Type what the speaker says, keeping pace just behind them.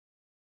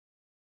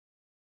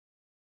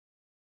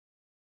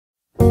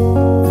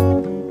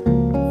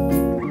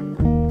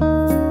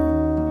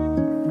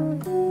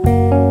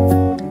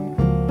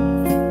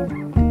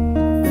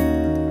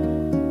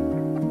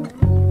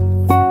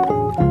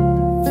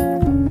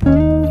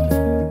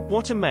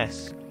What a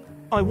mess.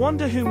 I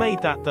wonder who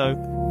made that though.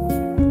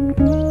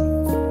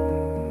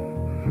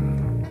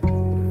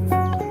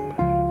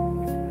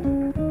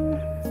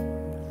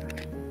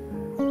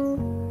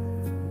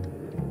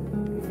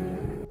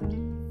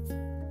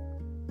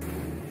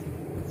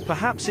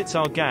 Perhaps it's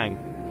our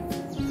gang.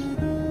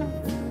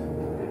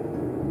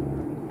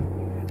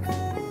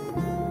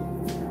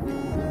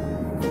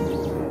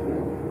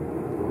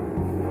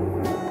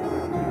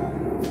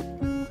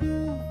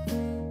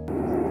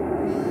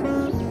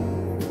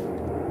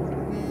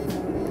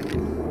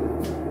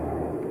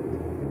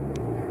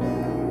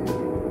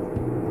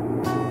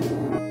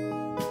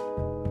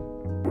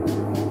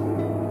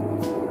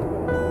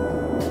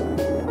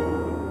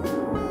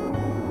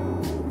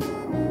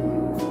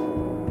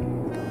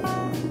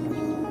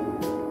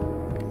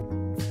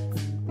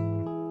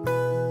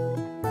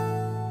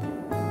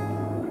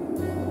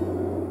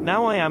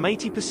 Now I am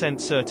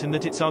 80% certain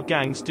that it's our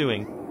gang's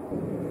doing.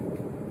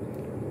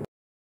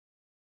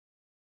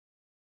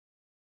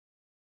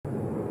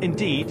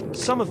 Indeed,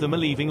 some of them are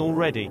leaving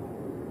already.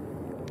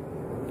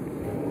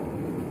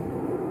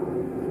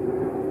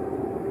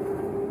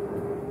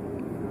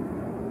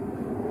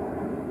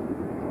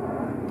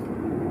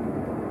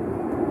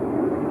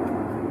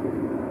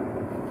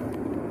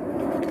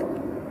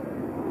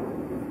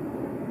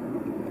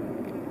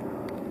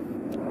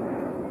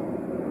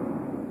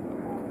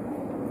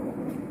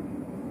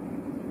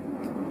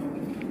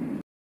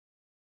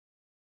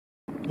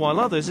 While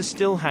others are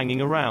still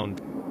hanging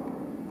around.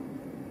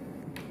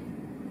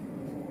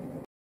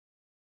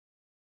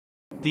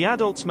 The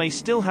adults may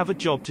still have a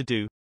job to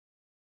do,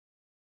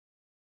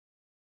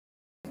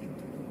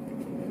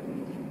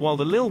 while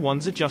the little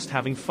ones are just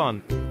having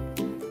fun.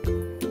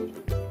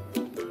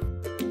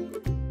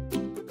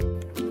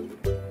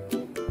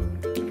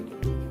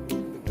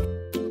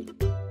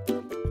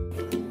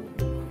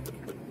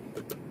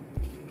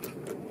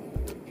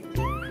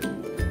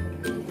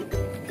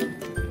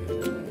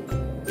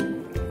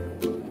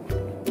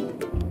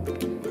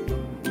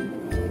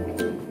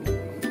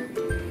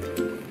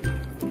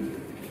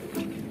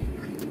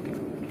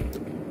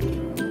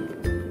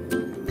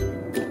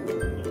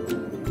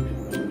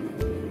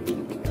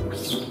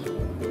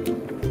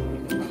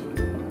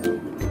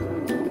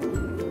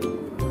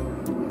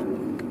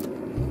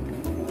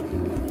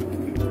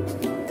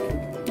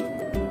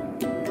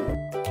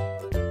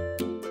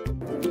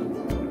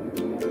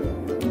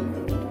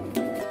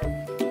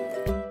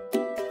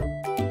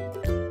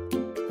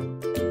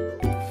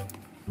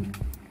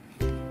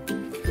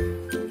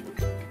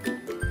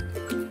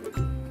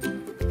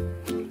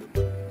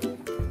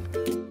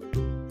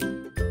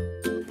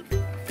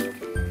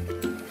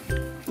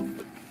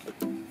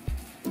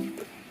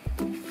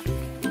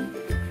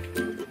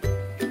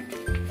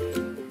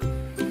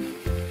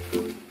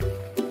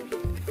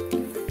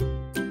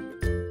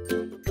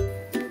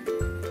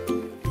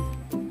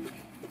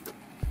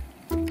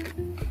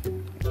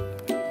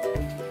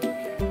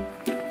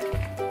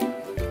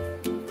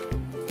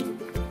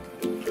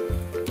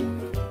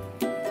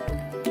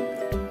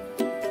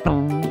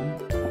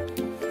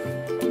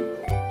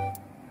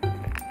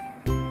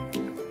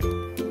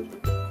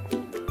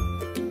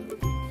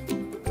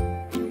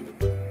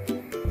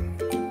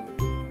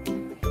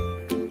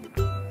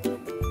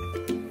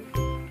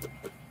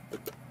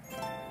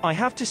 I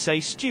have to say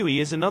Stewie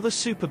is another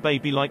super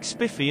baby like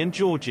Spiffy and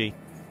Georgie.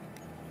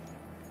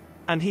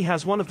 And he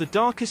has one of the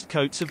darkest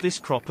coats of this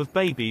crop of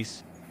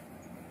babies.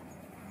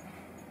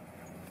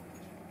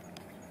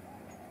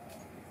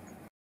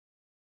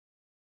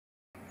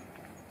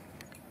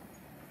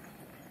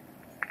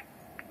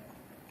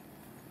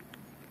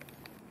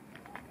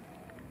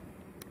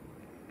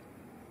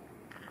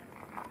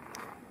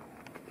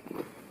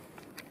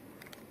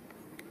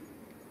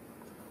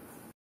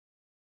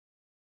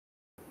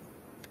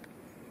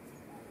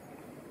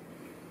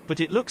 But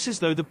it looks as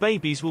though the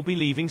babies will be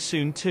leaving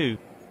soon too.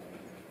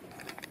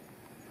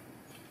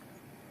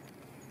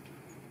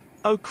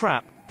 Oh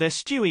crap, their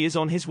Stewie is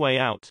on his way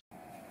out.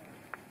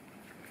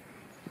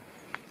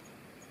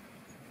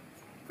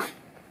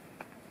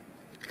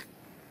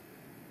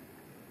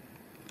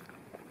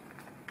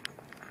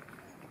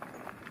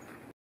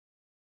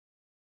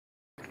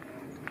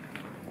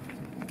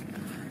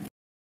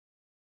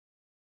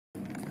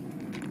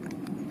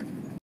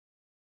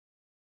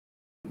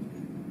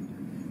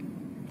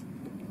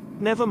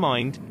 Never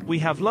mind, we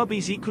have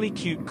Lubby's equally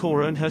cute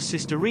Cora and her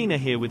sister Rena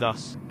here with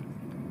us.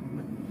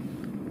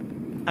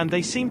 And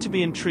they seem to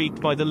be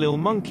intrigued by the little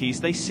monkeys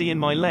they see in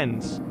my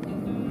lens.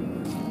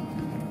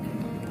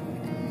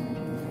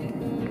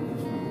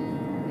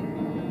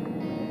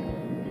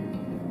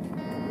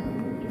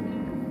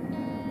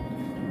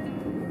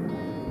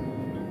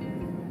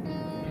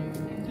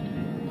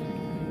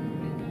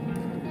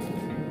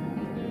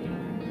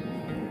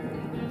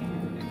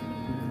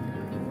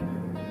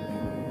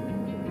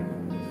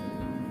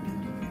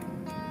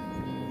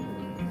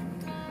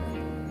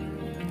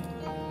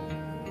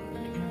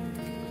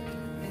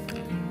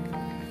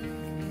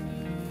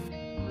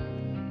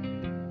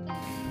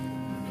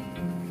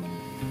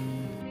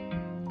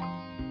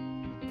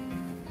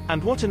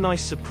 And what a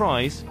nice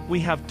surprise, we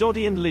have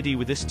Doddy and Liddy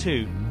with us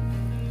too.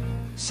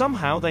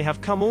 Somehow they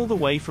have come all the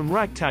way from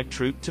Ragtag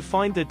Troop to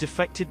find their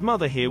defected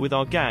mother here with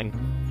our gang.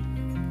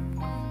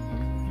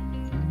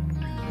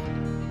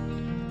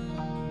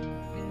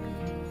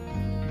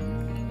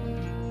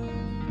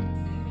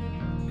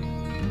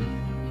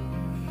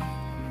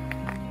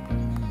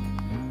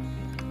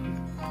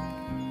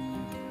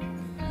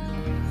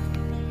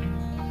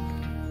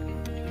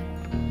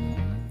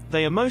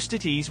 They are most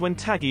at ease when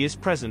Taggy is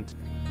present.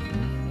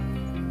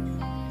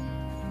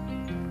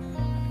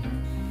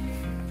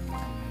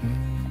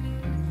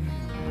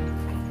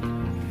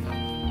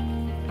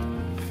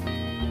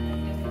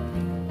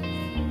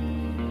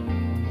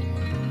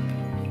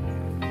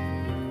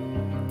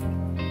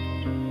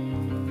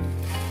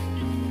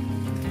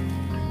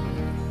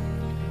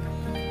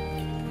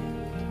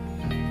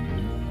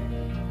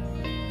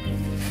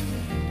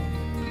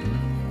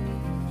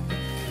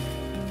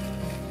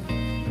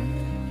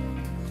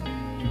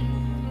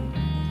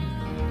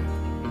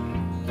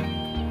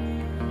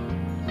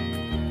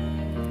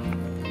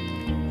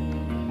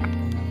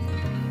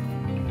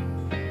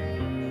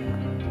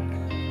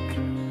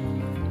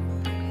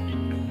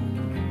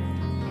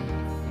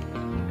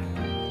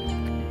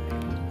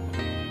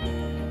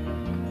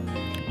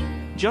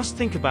 Just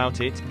think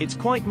about it, it's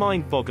quite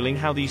mind-boggling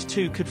how these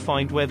two could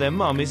find where their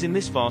mum is in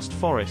this vast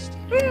forest.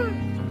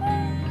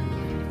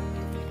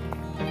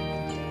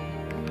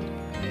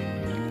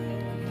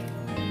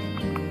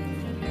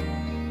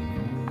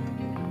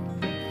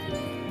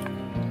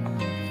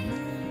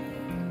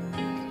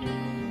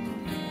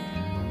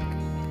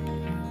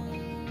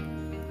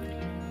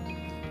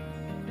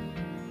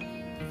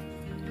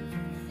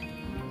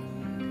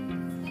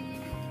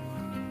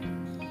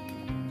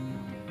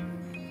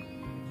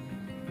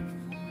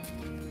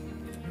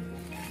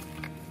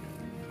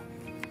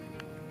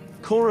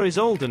 Cora is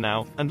older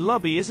now, and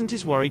Lubby isn't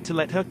as worried to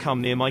let her come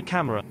near my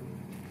camera.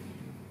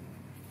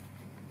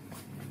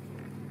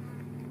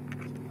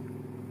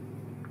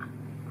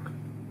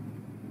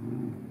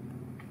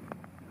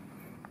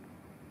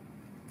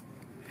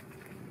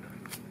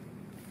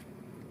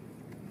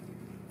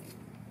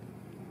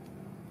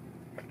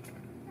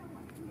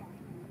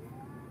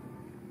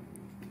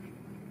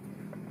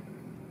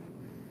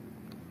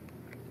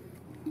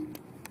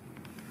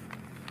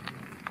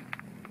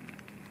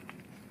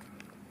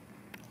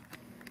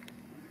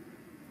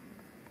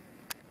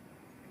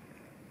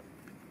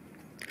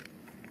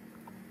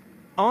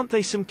 Aren't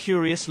they some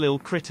curious little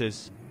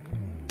critters?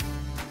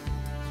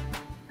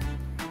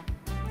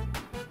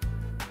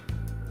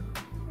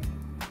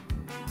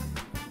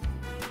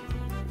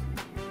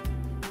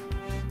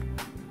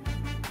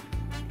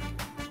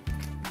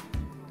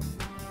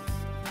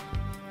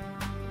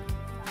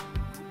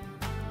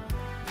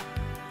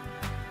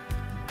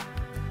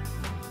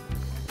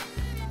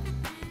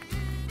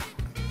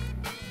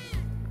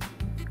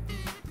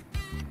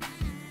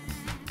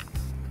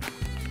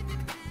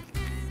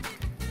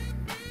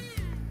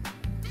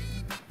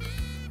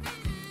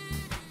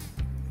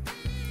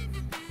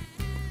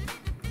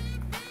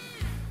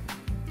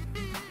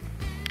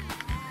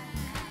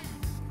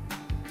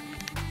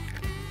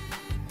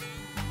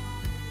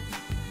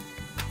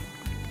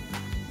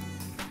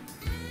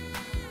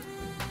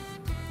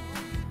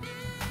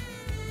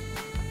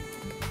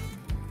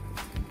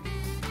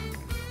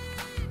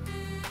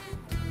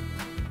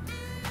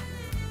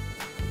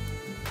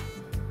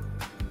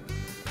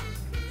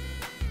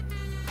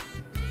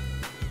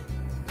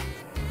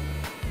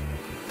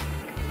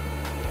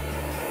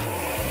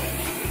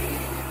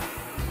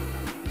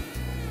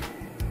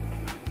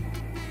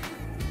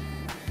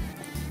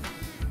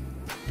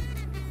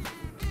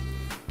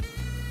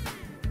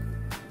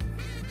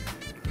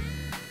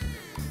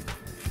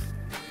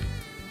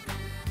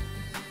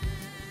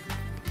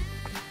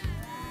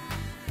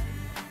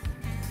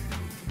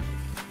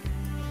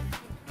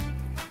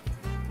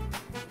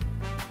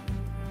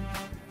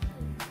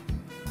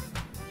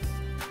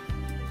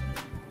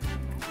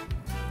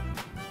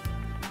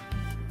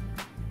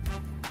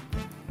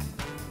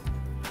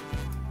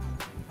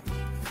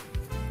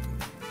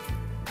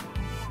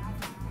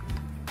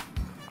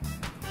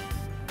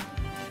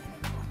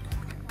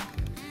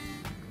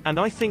 And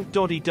I think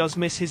Doddy does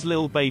miss his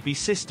little baby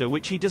sister,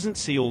 which he doesn't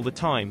see all the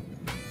time.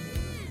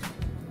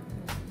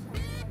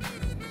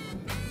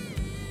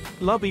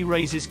 Lubby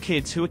raises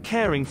kids who are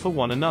caring for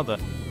one another.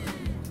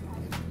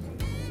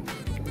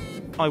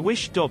 I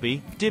wish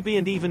Dobby, Dibby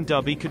and even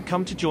Dubby could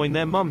come to join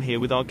their mum here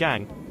with our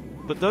gang.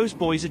 But those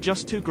boys are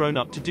just too grown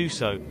up to do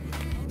so.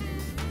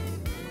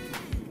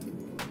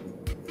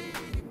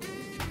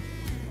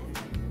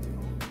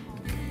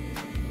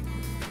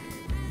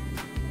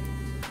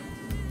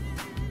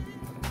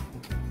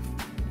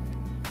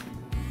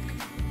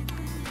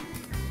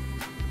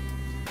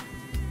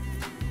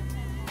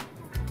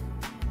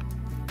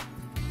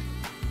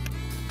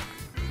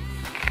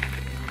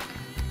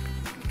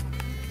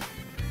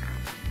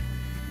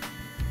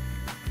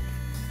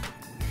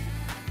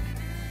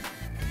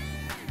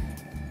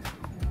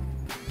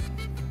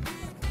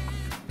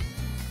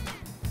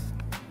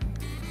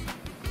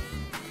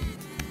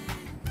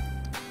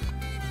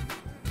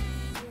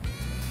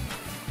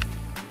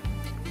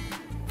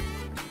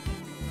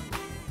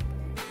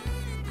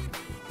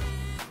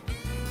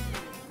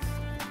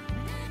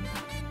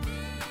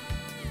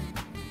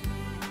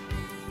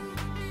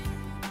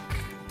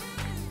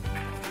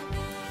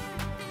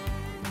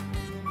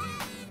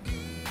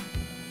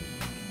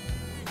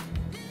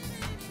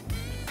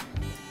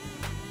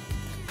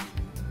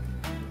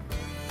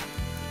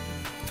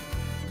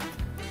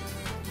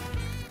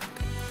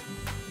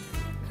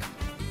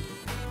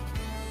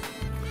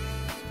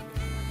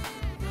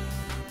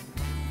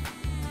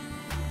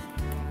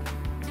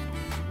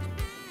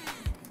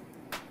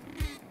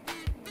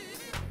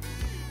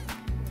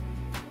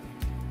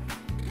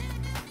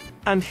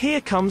 And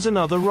here comes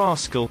another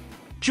rascal.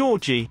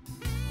 Georgie.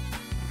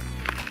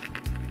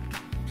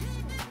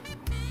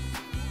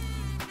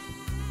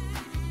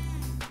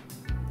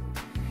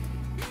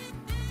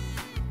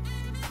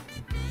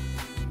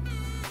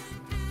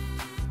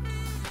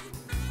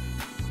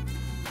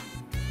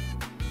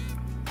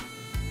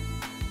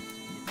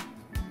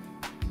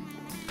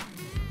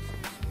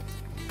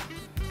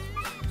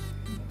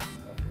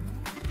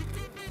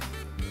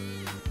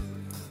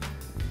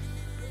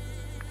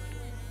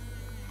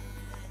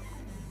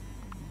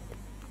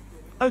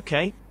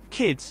 Okay,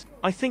 kids,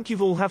 I think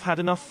you've all have had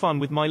enough fun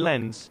with my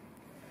lens.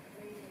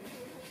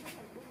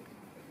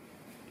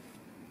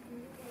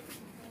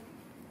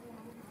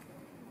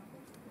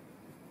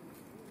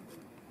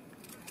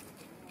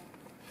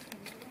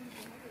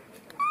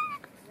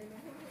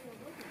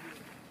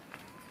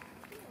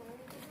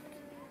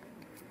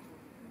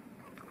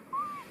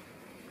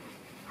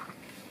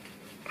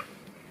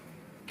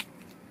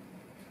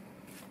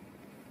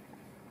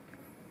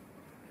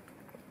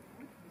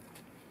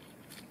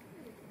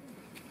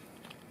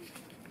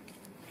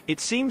 It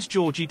seems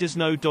Georgie does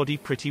know Dotty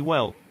pretty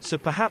well, so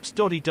perhaps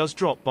Dotty does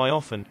drop by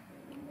often.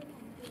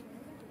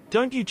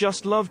 Don't you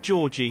just love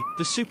Georgie,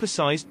 the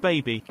supersized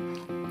baby?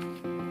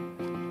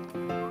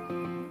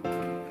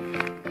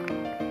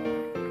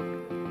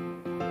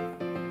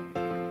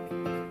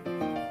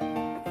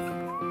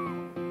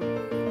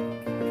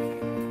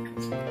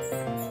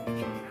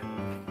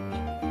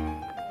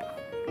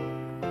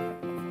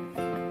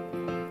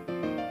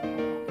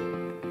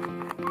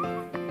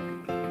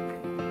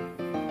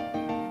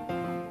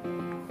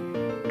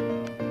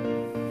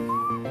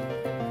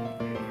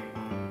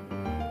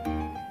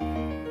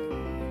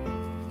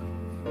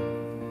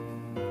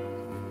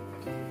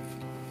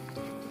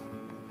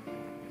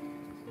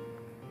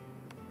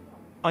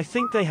 I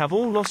think they have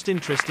all lost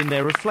interest in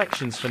their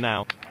reflections for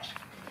now.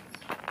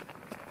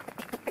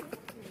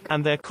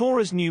 And their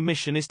Cora's new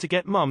mission is to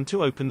get Mum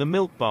to open the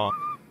milk bar.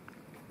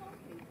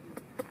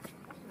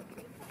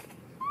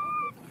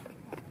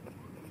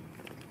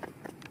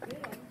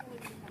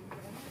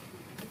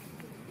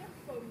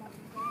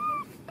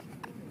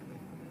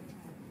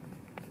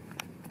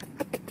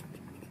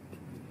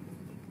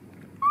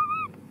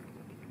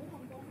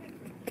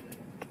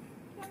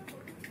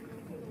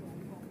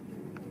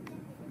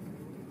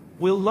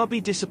 Will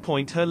Lubby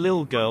disappoint her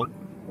lil girl?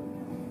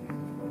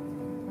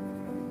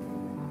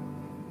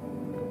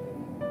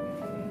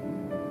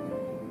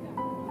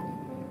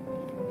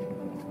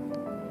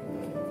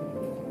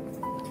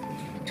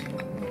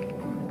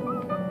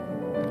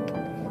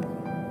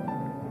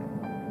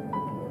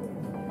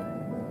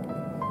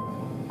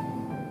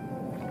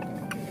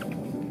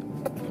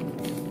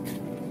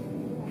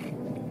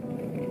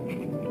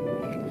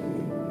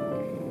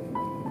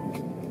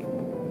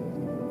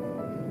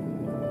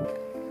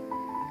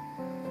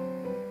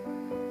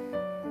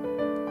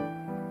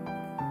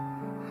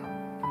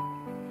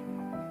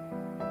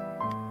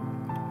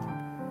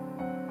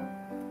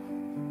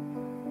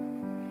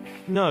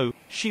 No,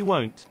 she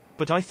won't,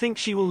 but I think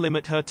she will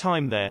limit her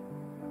time there.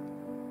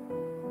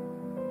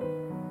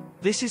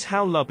 This is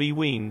how Lubby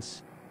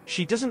weans.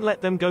 She doesn't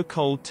let them go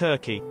cold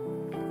turkey.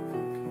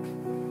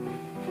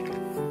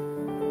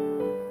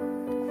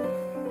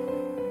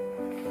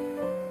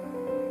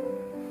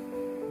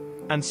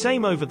 And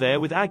same over there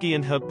with Aggie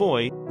and her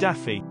boy,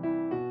 Daffy.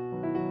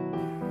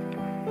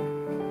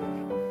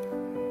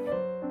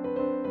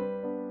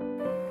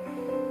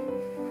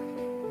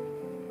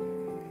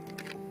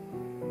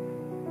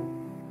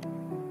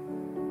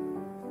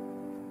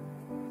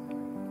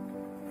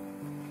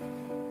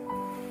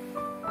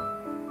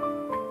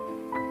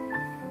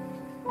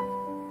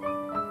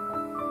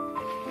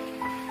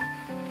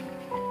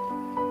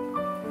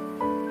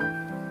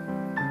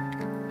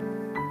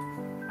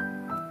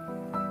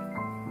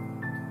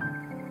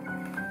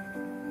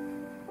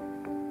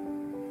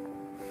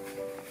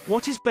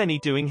 What is Benny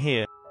doing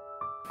here?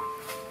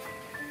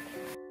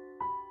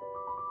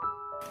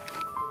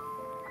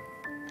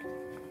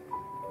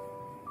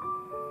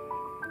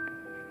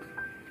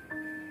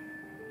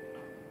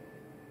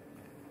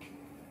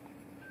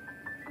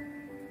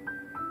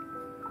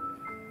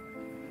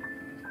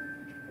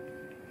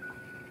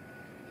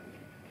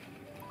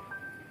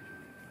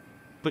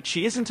 But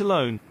she isn't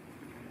alone.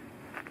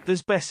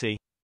 There's Bessie.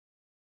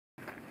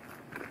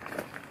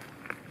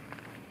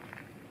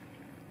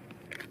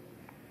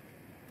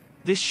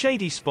 This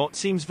shady spot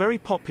seems very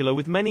popular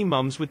with many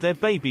mums with their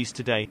babies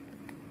today.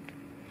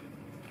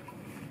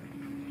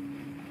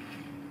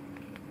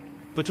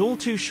 But all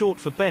too short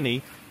for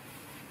Benny.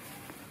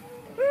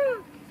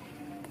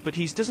 But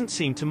he doesn't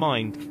seem to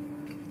mind.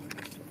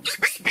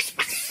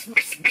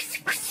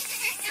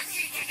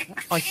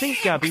 I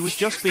think Gabby was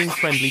just being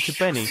friendly to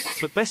Benny,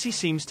 but Bessie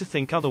seems to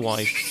think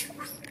otherwise.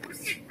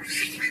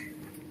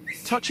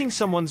 Touching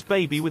someone's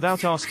baby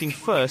without asking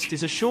first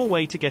is a sure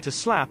way to get a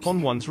slap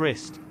on one's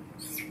wrist.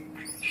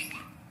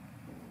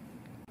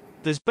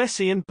 There's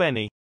Bessie and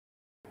Benny.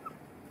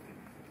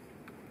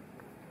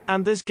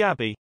 And there's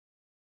Gabby.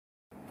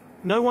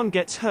 No one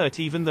gets hurt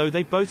even though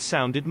they both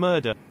sounded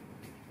murder.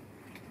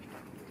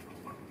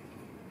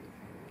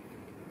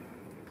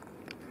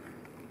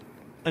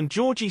 And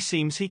Georgie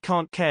seems he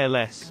can't care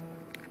less.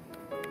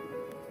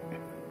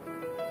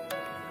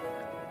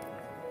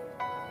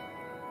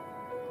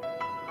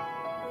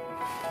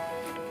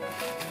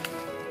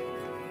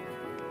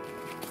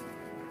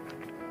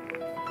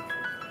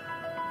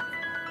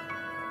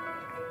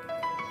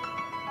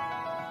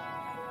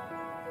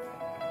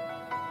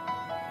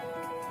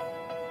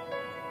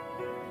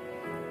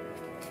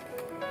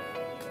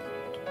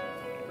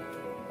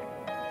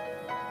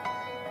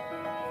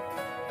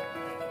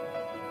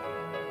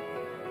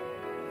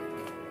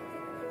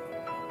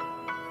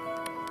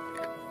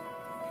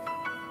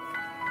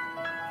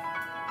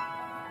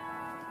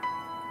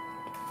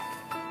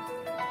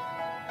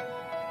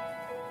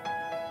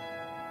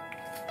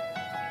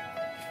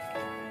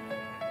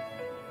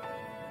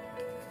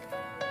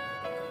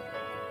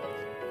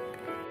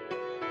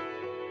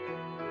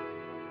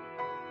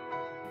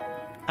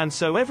 And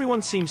so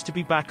everyone seems to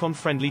be back on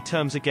friendly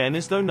terms again,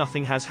 as though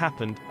nothing has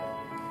happened.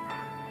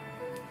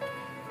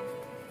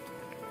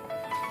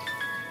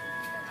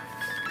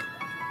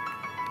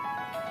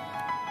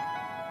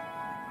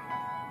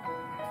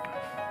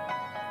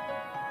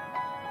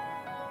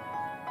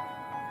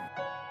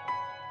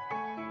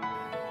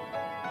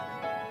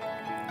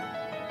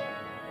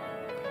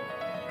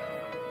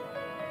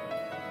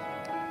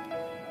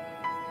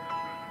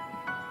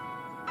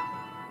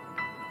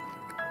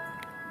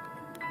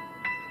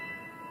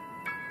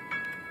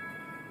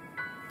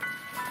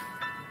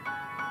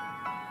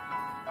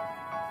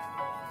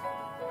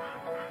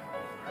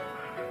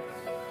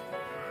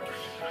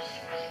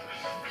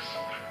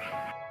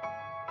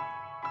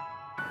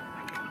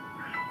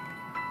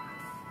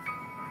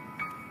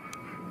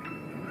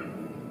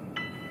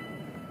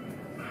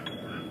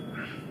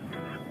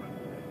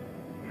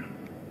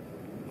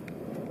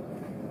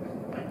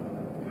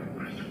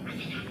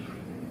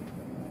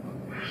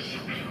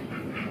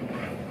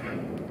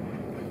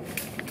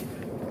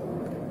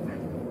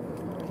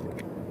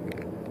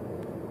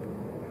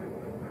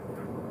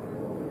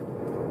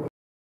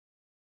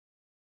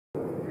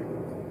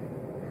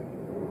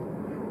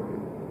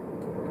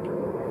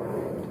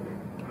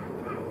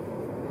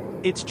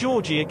 It's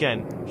Georgie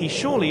again. He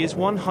surely is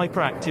one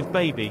hyperactive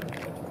baby.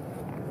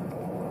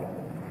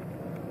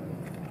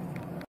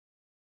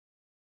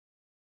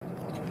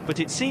 But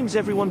it seems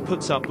everyone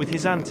puts up with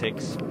his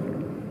antics.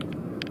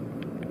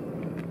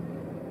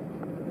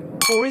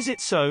 Or is it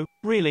so,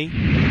 really?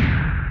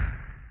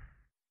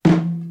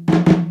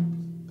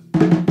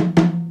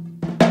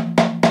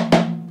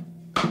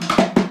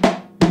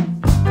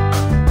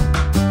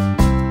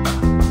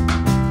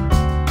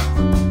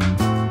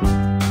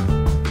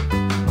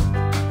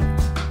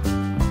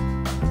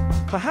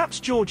 Perhaps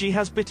Georgie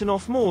has bitten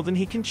off more than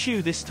he can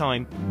chew this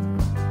time.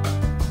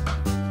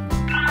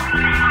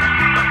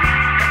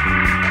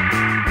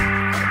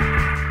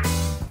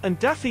 And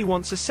Daffy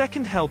wants a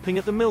second helping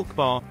at the milk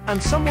bar,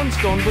 and someone's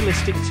gone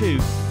ballistic too.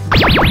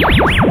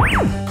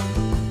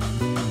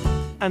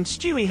 And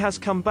Stewie has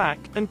come back,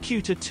 and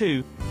cuter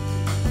too.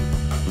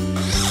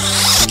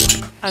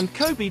 And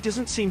Kobe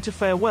doesn't seem to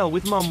fare well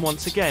with Mum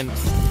once again.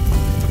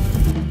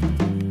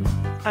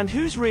 And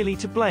who's really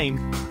to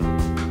blame?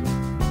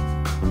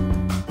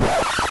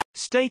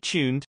 Stay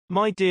tuned,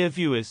 my dear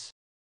viewers.